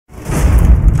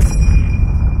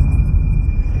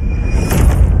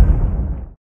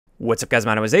What's up guys,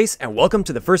 my name is Ace, and welcome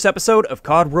to the first episode of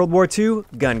CoD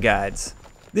WW2 Gun Guides.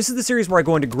 This is the series where I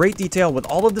go into great detail with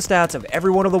all of the stats of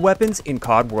every one of the weapons in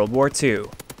CoD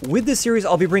WW2. With this series,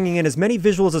 I'll be bringing in as many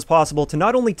visuals as possible to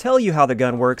not only tell you how the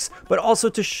gun works, but also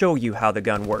to show you how the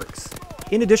gun works.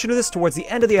 In addition to this, towards the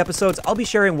end of the episodes, I'll be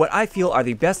sharing what I feel are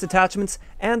the best attachments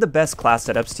and the best class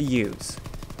setups to use.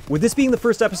 With this being the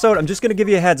first episode, I'm just going to give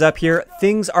you a heads up here,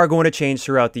 things are going to change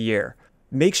throughout the year.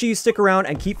 Make sure you stick around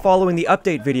and keep following the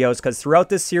update videos, because throughout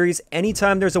this series,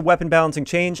 anytime there's a weapon balancing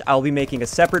change, I'll be making a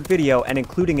separate video and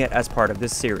including it as part of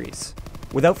this series.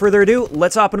 Without further ado,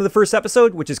 let's hop into the first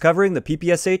episode, which is covering the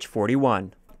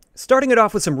PPSH-41. Starting it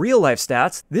off with some real-life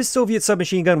stats, this Soviet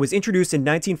submachine gun was introduced in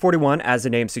 1941, as the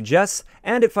name suggests,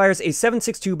 and it fires a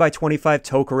 7.62x25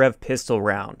 Tokarev pistol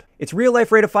round. Its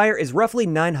real-life rate of fire is roughly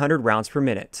 900 rounds per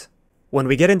minute. When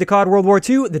we get into CoD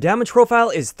WW2, the damage profile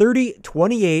is 30,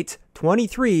 28,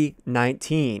 23,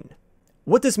 19.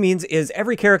 What this means is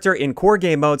every character in core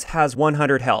game modes has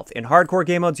 100 health. In hardcore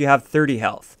game modes, you have 30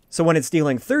 health. So when it's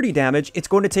dealing 30 damage, it's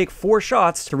going to take 4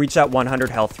 shots to reach that 100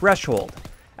 health threshold.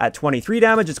 At 23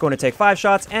 damage, it's going to take 5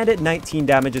 shots, and at 19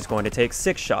 damage, it's going to take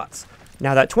 6 shots.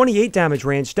 Now that 28 damage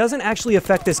range doesn't actually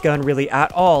affect this gun really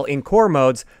at all in core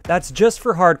modes, that's just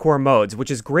for hardcore modes, which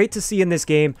is great to see in this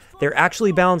game. They're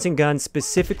actually balancing guns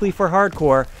specifically for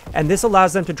hardcore, and this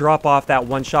allows them to drop off that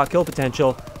one-shot kill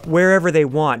potential wherever they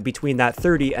want between that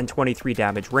 30 and 23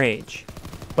 damage range.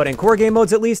 But in core game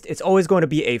modes at least, it's always going to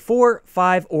be a 4,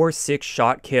 5, or 6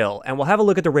 shot kill, and we'll have a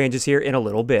look at the ranges here in a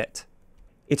little bit.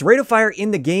 Its rate of fire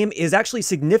in the game is actually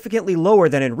significantly lower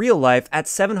than in real life at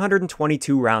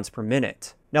 722 rounds per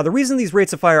minute. Now the reason these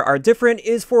rates of fire are different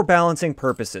is for balancing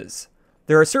purposes.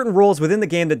 There are certain roles within the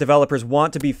game that developers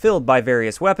want to be filled by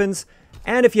various weapons,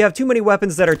 and if you have too many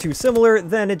weapons that are too similar,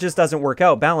 then it just doesn't work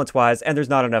out balance-wise and there's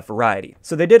not enough variety.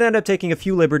 So they did end up taking a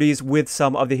few liberties with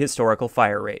some of the historical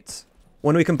fire rates.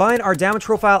 When we combine our damage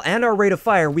profile and our rate of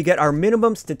fire, we get our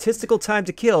minimum statistical time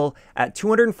to kill at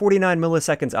 249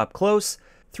 milliseconds up close,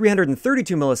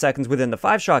 332 milliseconds within the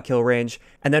 5-shot kill range,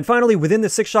 and then finally within the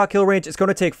 6-shot kill range, it's going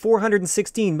to take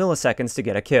 416 milliseconds to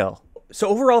get a kill. So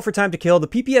overall for time to kill, the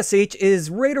PPSH is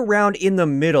right around in the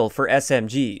middle for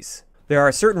SMGs. There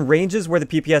are certain ranges where the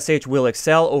PPSH will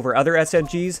excel over other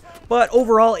SMGs, but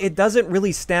overall it doesn't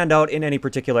really stand out in any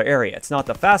particular area. It's not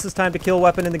the fastest time to kill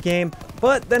weapon in the game,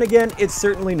 but then again, it's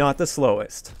certainly not the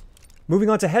slowest. Moving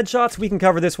on to headshots, we can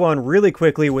cover this one really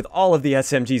quickly with all of the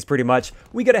SMGs pretty much.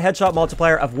 We get a headshot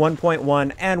multiplier of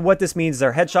 1.1, and what this means is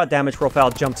our headshot damage profile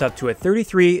jumps up to a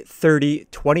 33, 30,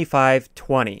 25,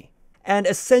 20. And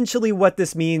essentially what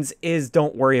this means is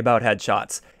don't worry about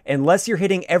headshots. Unless you're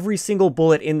hitting every single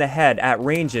bullet in the head at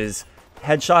ranges,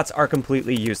 headshots are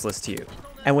completely useless to you.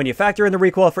 And when you factor in the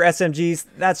recoil for SMGs,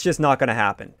 that's just not going to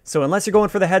happen. So unless you're going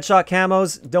for the headshot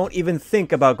camos, don't even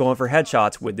think about going for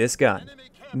headshots with this gun.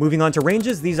 Moving on to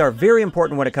ranges, these are very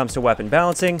important when it comes to weapon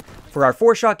balancing. For our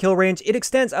 4-shot kill range, it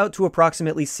extends out to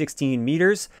approximately 16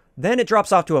 meters. Then it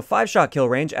drops off to a 5-shot kill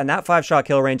range, and that 5-shot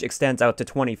kill range extends out to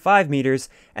 25 meters.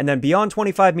 And then beyond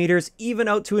 25 meters, even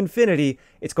out to infinity,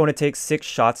 it's going to take 6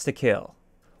 shots to kill.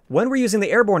 When we're using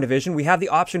the airborne division, we have the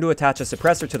option to attach a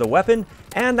suppressor to the weapon,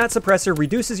 and that suppressor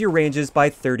reduces your ranges by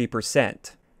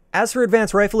 30%. As for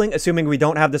advanced rifling, assuming we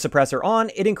don't have the suppressor on,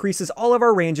 it increases all of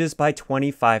our ranges by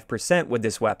 25% with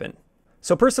this weapon.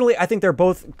 So personally, I think they're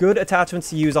both good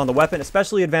attachments to use on the weapon,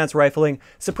 especially advanced rifling.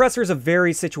 Suppressor is a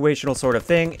very situational sort of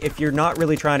thing. If you're not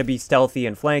really trying to be stealthy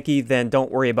and flanky, then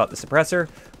don't worry about the suppressor.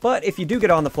 But if you do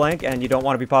get on the flank and you don't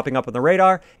want to be popping up on the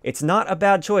radar, it's not a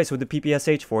bad choice with the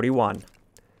PPSH-41.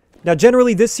 Now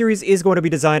generally this series is going to be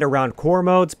designed around core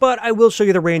modes, but I will show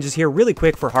you the ranges here really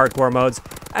quick for hardcore modes.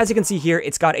 As you can see here,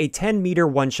 it's got a 10 meter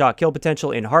one-shot kill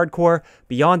potential in hardcore.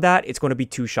 Beyond that, it's going to be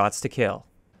 2 shots to kill.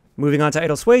 Moving on to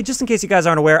idle sway, just in case you guys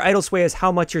aren't aware, idle sway is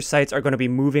how much your sights are going to be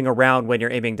moving around when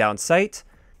you're aiming down sight.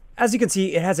 As you can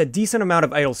see, it has a decent amount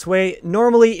of idle sway.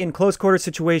 Normally, in close quarter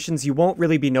situations, you won't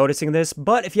really be noticing this,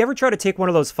 but if you ever try to take one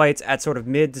of those fights at sort of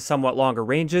mid to somewhat longer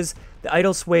ranges, the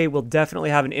idle sway will definitely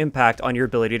have an impact on your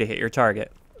ability to hit your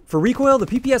target. For recoil, the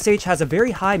PPSH has a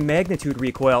very high magnitude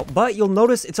recoil, but you'll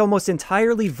notice it's almost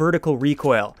entirely vertical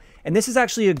recoil. And this is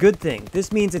actually a good thing.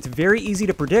 This means it's very easy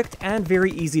to predict and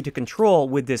very easy to control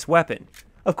with this weapon.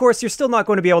 Of course, you're still not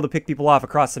going to be able to pick people off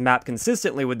across the map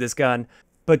consistently with this gun,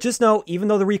 but just know, even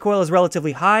though the recoil is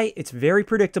relatively high, it's very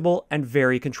predictable and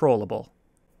very controllable.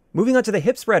 Moving on to the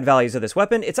hip spread values of this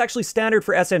weapon, it's actually standard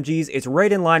for SMGs. It's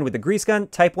right in line with the Grease Gun,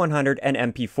 Type 100, and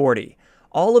MP40.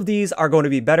 All of these are going to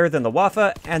be better than the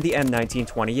Wafa and the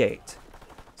M1928.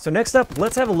 So next up,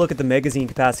 let's have a look at the magazine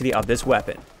capacity of this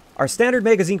weapon. Our standard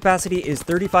magazine capacity is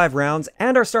 35 rounds,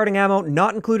 and our starting ammo,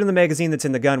 not including the magazine that's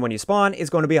in the gun when you spawn,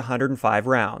 is going to be 105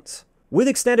 rounds. With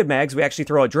extended mags, we actually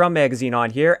throw a drum magazine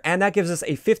on here, and that gives us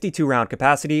a 52 round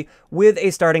capacity with a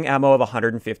starting ammo of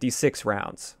 156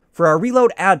 rounds. For our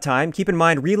reload add time, keep in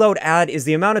mind reload add is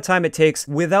the amount of time it takes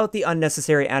without the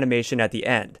unnecessary animation at the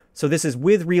end. So this is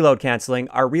with reload canceling.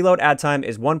 Our reload add time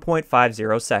is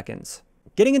 1.50 seconds.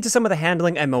 Getting into some of the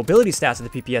handling and mobility stats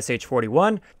of the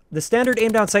PPSH-41, the standard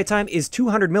aim down sight time is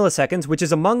 200 milliseconds, which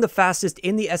is among the fastest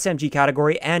in the SMG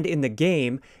category and in the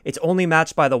game. It's only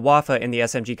matched by the Wafa in the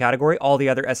SMG category. All the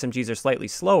other SMGs are slightly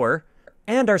slower.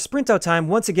 And our sprint out time,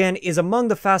 once again, is among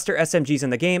the faster SMGs in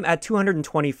the game at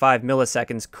 225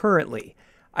 milliseconds currently.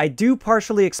 I do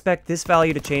partially expect this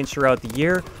value to change throughout the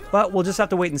year, but we'll just have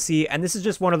to wait and see, and this is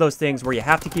just one of those things where you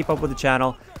have to keep up with the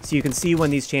channel so you can see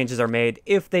when these changes are made,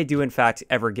 if they do in fact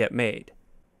ever get made.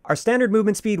 Our standard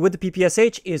movement speed with the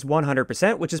PPSH is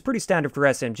 100%, which is pretty standard for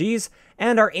SMGs,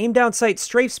 and our aim down sight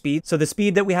strafe speed, so the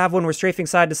speed that we have when we're strafing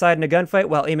side to side in a gunfight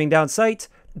while aiming down sight,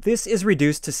 this is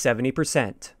reduced to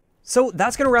 70%. So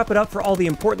that's going to wrap it up for all the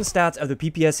important stats of the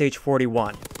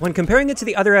PPSH-41. When comparing it to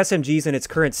the other SMGs in its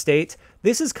current state,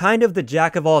 this is kind of the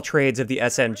jack of all trades of the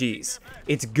SMGs.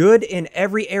 It's good in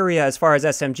every area as far as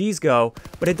SMGs go,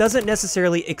 but it doesn't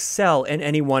necessarily excel in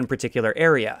any one particular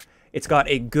area. It's got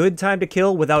a good time to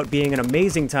kill without being an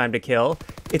amazing time to kill.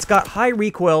 It's got high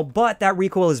recoil, but that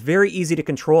recoil is very easy to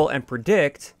control and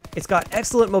predict. It's got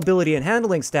excellent mobility and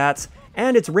handling stats,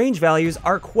 and its range values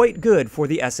are quite good for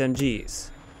the SMGs.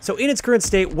 So in its current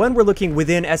state, when we're looking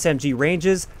within SMG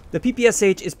ranges, the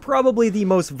PPSH is probably the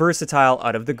most versatile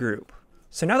out of the group.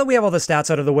 So now that we have all the stats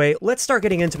out of the way, let's start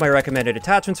getting into my recommended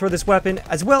attachments for this weapon,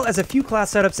 as well as a few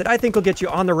class setups that I think will get you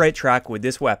on the right track with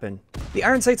this weapon. The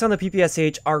iron sights on the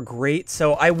PPSH are great,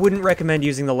 so I wouldn't recommend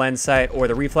using the lens sight or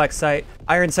the reflex sight.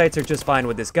 Iron sights are just fine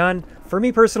with this gun. For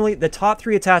me personally, the top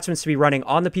 3 attachments to be running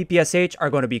on the PPSH are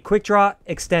going to be quick draw,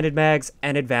 extended mags,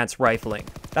 and advanced rifling.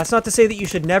 That's not to say that you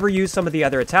should never use some of the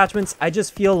other attachments. I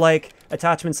just feel like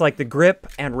attachments like the grip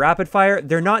and rapid fire,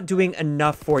 they're not doing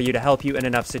enough for you to help you in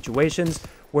enough situations,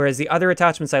 whereas the other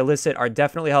attachments I listed are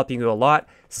definitely helping you a lot.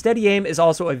 Steady aim is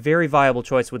also a very viable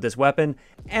choice with this weapon,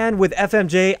 and with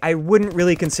FMJ, I wouldn't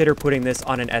really consider putting this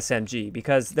on an SMG,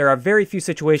 because there are very few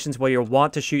situations where you'll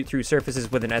want to shoot through surfaces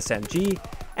with an SMG,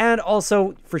 and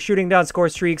also, for shooting down score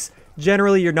streaks,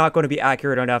 generally you're not going to be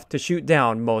accurate enough to shoot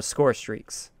down most score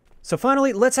streaks. So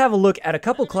finally, let's have a look at a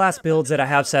couple class builds that I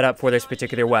have set up for this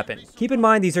particular weapon. Keep in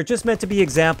mind, these are just meant to be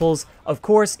examples. Of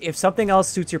course, if something else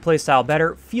suits your playstyle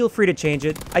better, feel free to change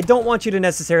it. I don't want you to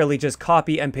necessarily just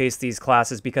copy and paste these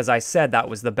classes because I said that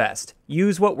was the best.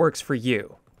 Use what works for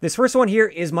you. This first one here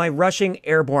is my rushing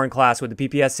airborne class with the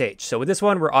PPSH. So with this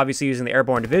one, we're obviously using the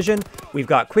airborne division. We've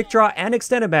got quick draw and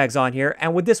extended mags on here,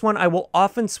 and with this one, I will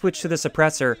often switch to the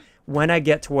suppressor when I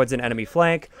get towards an enemy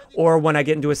flank, or when I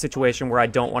get into a situation where I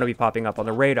don't want to be popping up on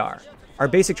the radar. Our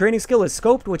basic training skill is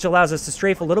scoped, which allows us to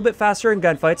strafe a little bit faster in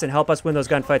gunfights and help us win those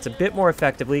gunfights a bit more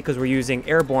effectively because we're using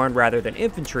airborne rather than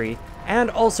infantry,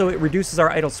 and also it reduces our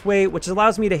idle sway, which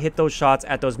allows me to hit those shots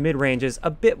at those mid-ranges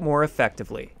a bit more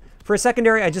effectively. For a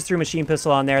secondary, I just threw machine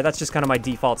pistol on there. That's just kind of my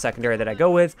default secondary that I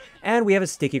go with, and we have a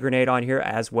sticky grenade on here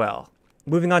as well.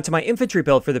 Moving on to my infantry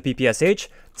build for the PPSH,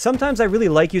 sometimes I really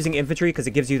like using infantry because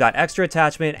it gives you that extra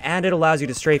attachment and it allows you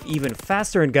to strafe even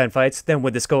faster in gunfights than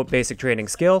with the scope basic training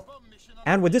skill.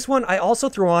 And with this one, I also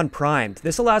throw on primed.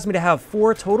 This allows me to have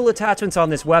 4 total attachments on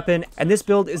this weapon, and this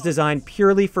build is designed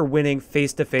purely for winning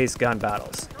face-to-face gun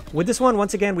battles. With this one,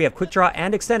 once again, we have quick draw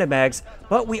and extended mags,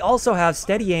 but we also have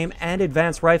steady aim and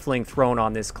advanced rifling thrown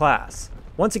on this class.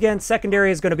 Once again, secondary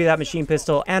is going to be that machine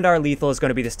pistol, and our lethal is going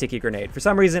to be the sticky grenade. For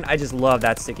some reason, I just love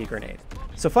that sticky grenade.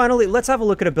 So finally, let's have a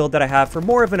look at a build that I have for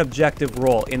more of an objective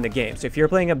role in the game. So if you're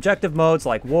playing objective modes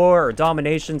like war or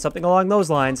domination, something along those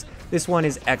lines, this one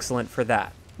is excellent for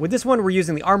that. With this one, we're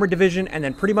using the armor division, and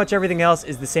then pretty much everything else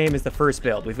is the same as the first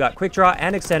build. We've got quick draw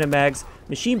and extended mags,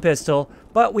 machine pistol,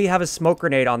 but we have a smoke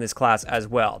grenade on this class as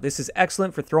well. This is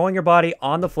excellent for throwing your body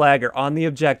on the flag or on the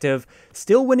objective,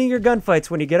 still winning your gunfights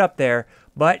when you get up there,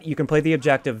 but you can play the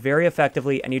objective very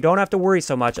effectively, and you don't have to worry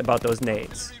so much about those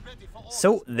nades.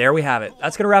 So there we have it.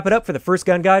 That's going to wrap it up for the first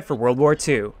gun guide for World War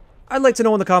II. I'd like to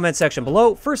know in the comment section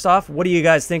below, first off, what do you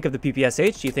guys think of the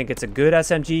PPSH? Do you think it's a good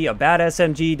SMG, a bad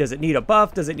SMG? Does it need a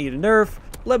buff? Does it need a nerf?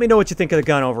 Let me know what you think of the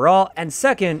gun overall. And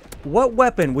second, what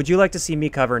weapon would you like to see me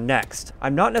cover next?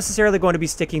 I'm not necessarily going to be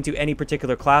sticking to any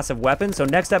particular class of weapon, so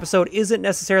next episode isn't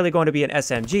necessarily going to be an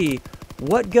SMG.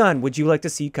 What gun would you like to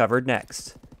see covered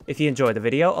next? If you enjoyed the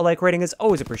video, a like rating is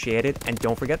always appreciated, and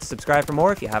don't forget to subscribe for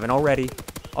more if you haven't already.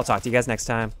 I'll talk to you guys next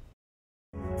time.